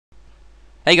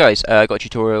Hey guys, I got a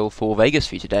tutorial for Vegas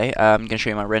for you today. I'm going to show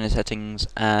you my render settings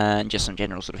and just some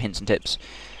general sort of hints and tips.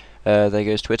 There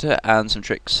goes Twitter and some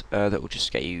tricks that will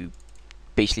just get you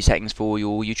basically settings for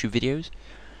your YouTube videos.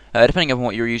 Depending on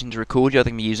what you're using to record, you're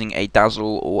either going to be using a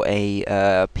Dazzle or a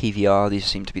PVR. These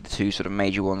seem to be the two sort of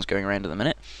major ones going around at the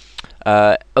minute.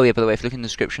 Oh yeah, by the way, if you look in the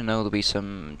description, there'll be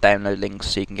some download links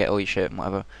so you can get all your shit and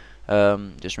whatever.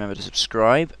 Just remember to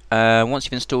subscribe. Once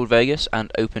you've installed Vegas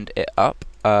and opened it up,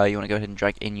 you want to go ahead and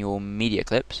drag in your media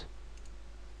clips.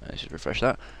 Let's just refresh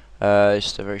that.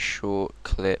 Just a very short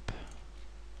clip.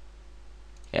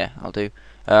 Yeah, I'll do.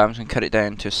 I'm just going to cut it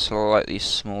down to a slightly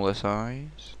smaller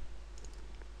size.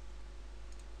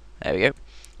 There we go.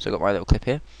 So I've got my little clip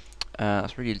here.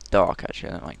 That's really dark actually,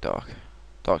 I don't like dark.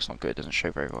 Dark's not good, it doesn't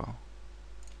show very well.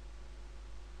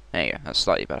 There you go, that's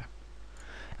slightly better.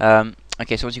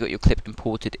 Okay, so once you've got your clip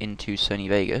imported into Sony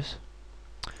Vegas,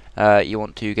 you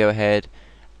want to go ahead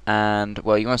and,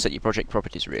 well, you want to set your project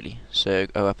properties really. So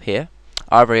go up here.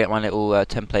 I've already got my little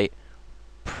template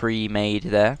pre-made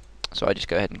there, so I just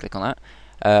go ahead and click on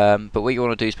that. But what you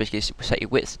want to do is basically set your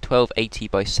width to 1280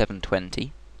 by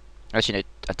 720. Actually, no,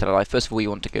 I tell a lie. First of all, you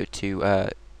want to go to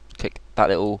click that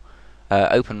little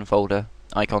open folder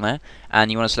icon there,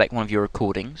 and you want to select one of your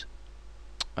recordings.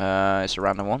 It's a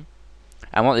random one.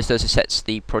 And what this does is sets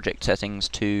the project settings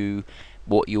to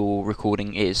what your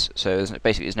recording is. So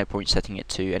basically there's no point setting it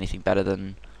to anything better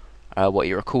than what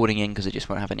you're recording in, because it just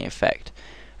won't have any effect.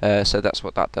 So that's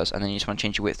what that does. And then you just want to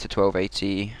change your width to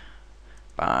 1280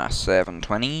 by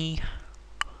 720.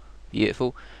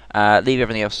 Beautiful. Leave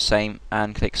everything else the same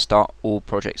and click Start All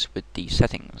Projects with these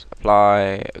settings.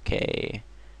 Apply. Okay.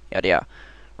 Yada yada.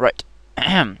 Right.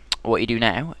 What you do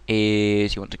now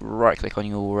is you want to right click on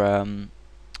your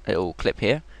little clip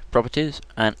here, properties,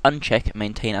 and uncheck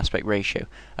maintain aspect ratio.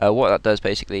 What that does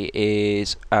basically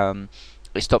is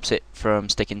it stops it from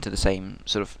sticking to the same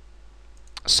sort of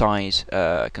size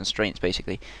constraints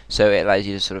basically, so it allows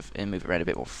you to sort of move around a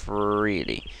bit more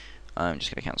freely. I'm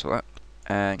just going to cancel that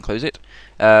and close it.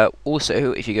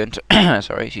 Also, if you go into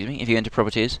sorry, excuse me, if you go into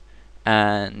properties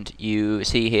and you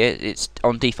see here it's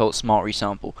on default smart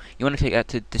resample, you want to click that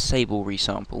to disable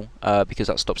resample because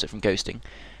that stops it from ghosting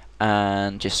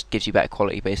and just gives you better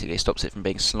quality. Basically, it stops it from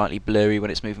being slightly blurry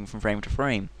when it's moving from frame to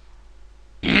frame.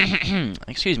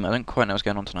 Excuse me, I don't quite know what's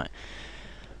going on tonight.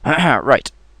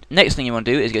 Right, next thing you want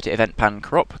to do is go to Event Pan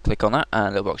Crop, click on that, and a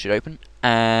little box should open.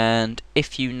 And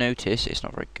if you notice, it's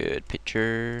not a very good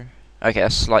picture. Okay,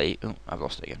 that's slightly. Oh, I've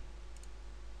lost it again.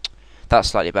 That's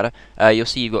slightly better. You'll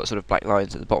see you've got sort of black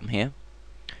lines at the bottom here,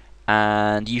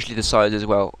 and usually the size as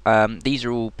well. These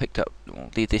are all picked up. Well,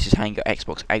 this is how you got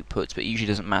Xbox outputs, but it usually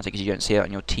doesn't matter because you don't see it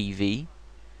on your TV.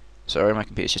 Sorry, my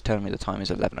computer's just telling me the time is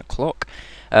 11 o'clock.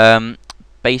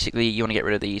 Basically, you want to get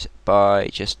rid of these by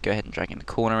just go ahead and dragging the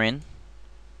corner in,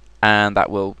 and that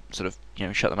will sort of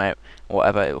shut them out or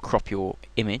whatever. It will crop your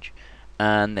image,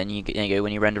 and then you go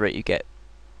when you render it, you get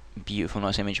a beautiful,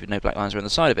 nice image with no black lines around the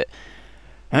side of it.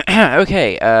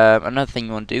 Okay, another thing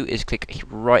you want to do is click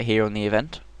right here on the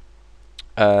event.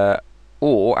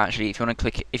 Or actually, if you want to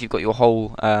click, if you've got your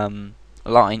whole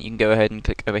line, you can go ahead and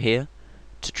click over here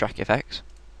to track effects.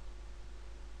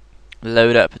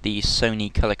 Load up the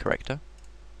Sony color corrector.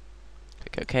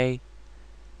 Click OK.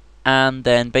 And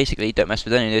then basically, don't mess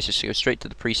with any of this, just go straight to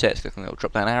the presets, click on the little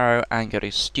drop down arrow, and go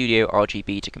to Studio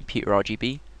RGB to Computer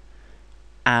RGB.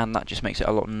 And that just makes it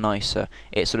a lot nicer.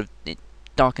 It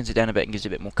darkens it down a bit and gives it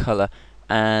a bit more color,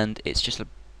 and it's just a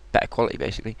better quality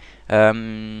basically.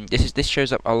 This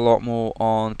shows up a lot more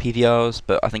on PVRs,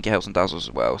 but I think it helps on Dazzles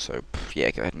as well, so yeah,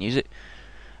 go ahead and use it.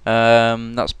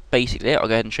 That's basically it. I'll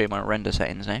go ahead and show you my render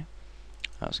settings now.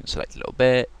 I was going to select a little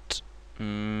bit,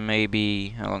 maybe,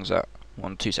 how long is that?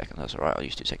 2 seconds, that's alright, I'll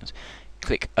use 2 seconds.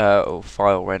 Click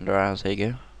File Render As, there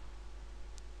you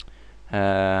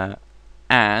go.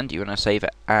 And you want to save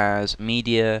it as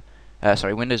media,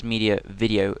 Windows Media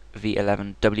Video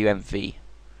V11 WMV.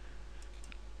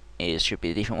 Should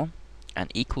be the default one,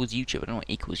 and equals YouTube. I don't know what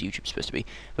equals YouTube is supposed to be,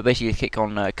 but basically click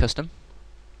on custom.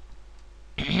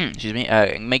 Excuse me.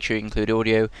 Make sure you include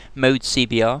audio, mode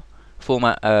CBR,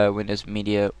 format Windows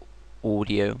Media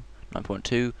Audio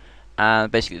 9.2,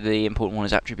 and basically the important one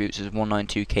is attributes is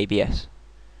 192 KBS.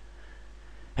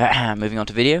 Moving on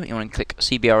to video, you want to click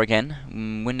CBR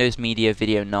again, Windows Media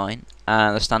Video 9,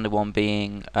 and the standard one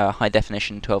being high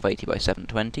definition 1280 by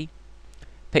 720.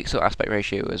 Pixel aspect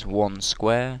ratio is 1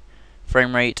 square.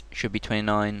 Frame rate should be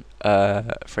 29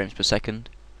 frames per second.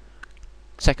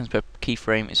 Seconds per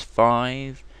keyframe is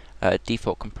 5.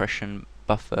 Default compression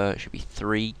buffer should be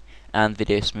 3. And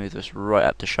video smoothness right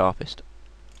up to sharpest.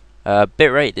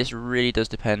 Bitrate, this really does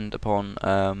depend upon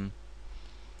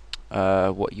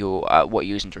what you're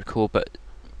using to record, but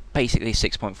basically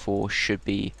 6.4 should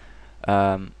be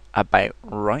about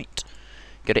right.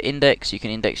 Go to index. You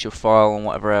can index your file and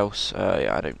whatever else.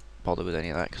 Yeah, I don't bother with any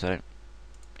of that because I don't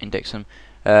index them.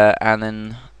 And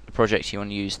then the projects, you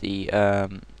want to use the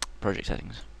project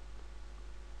settings.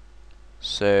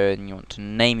 So then you want to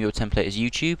name your template as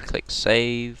YouTube. Click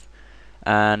save,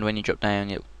 and when you drop down,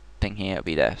 your thing here will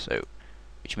be there. So,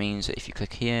 which means that if you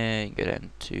click here, you can go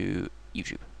down to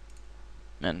YouTube,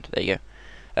 and there you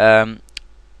go.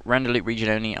 Render loop region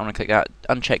only. I want to click that.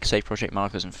 Uncheck save project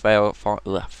markers and fail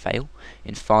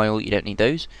in file. You don't need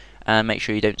those. And make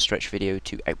sure you don't stretch video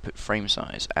to output frame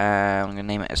size. And I'm going to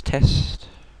name it as test.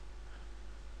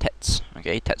 Tets.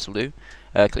 Okay, tets will do.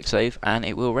 Click save, and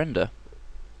it will render.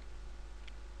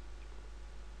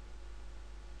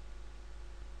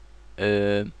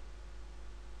 That's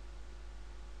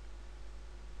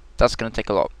going to take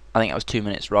a lot. I think that was 2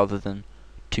 minutes rather than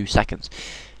 2 seconds.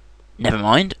 Never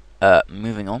mind.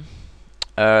 Moving on.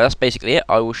 That's basically it.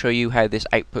 I will show you how this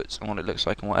outputs and what it looks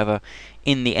like and whatever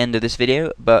in the end of this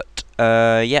video. But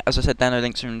yeah, as I said, download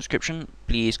links are in the description.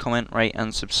 Please comment, rate,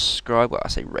 and subscribe. Well, I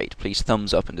say rate. Please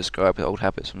thumbs up and subscribe with old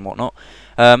habits and whatnot.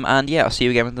 And yeah, I'll see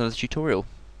you again with another tutorial.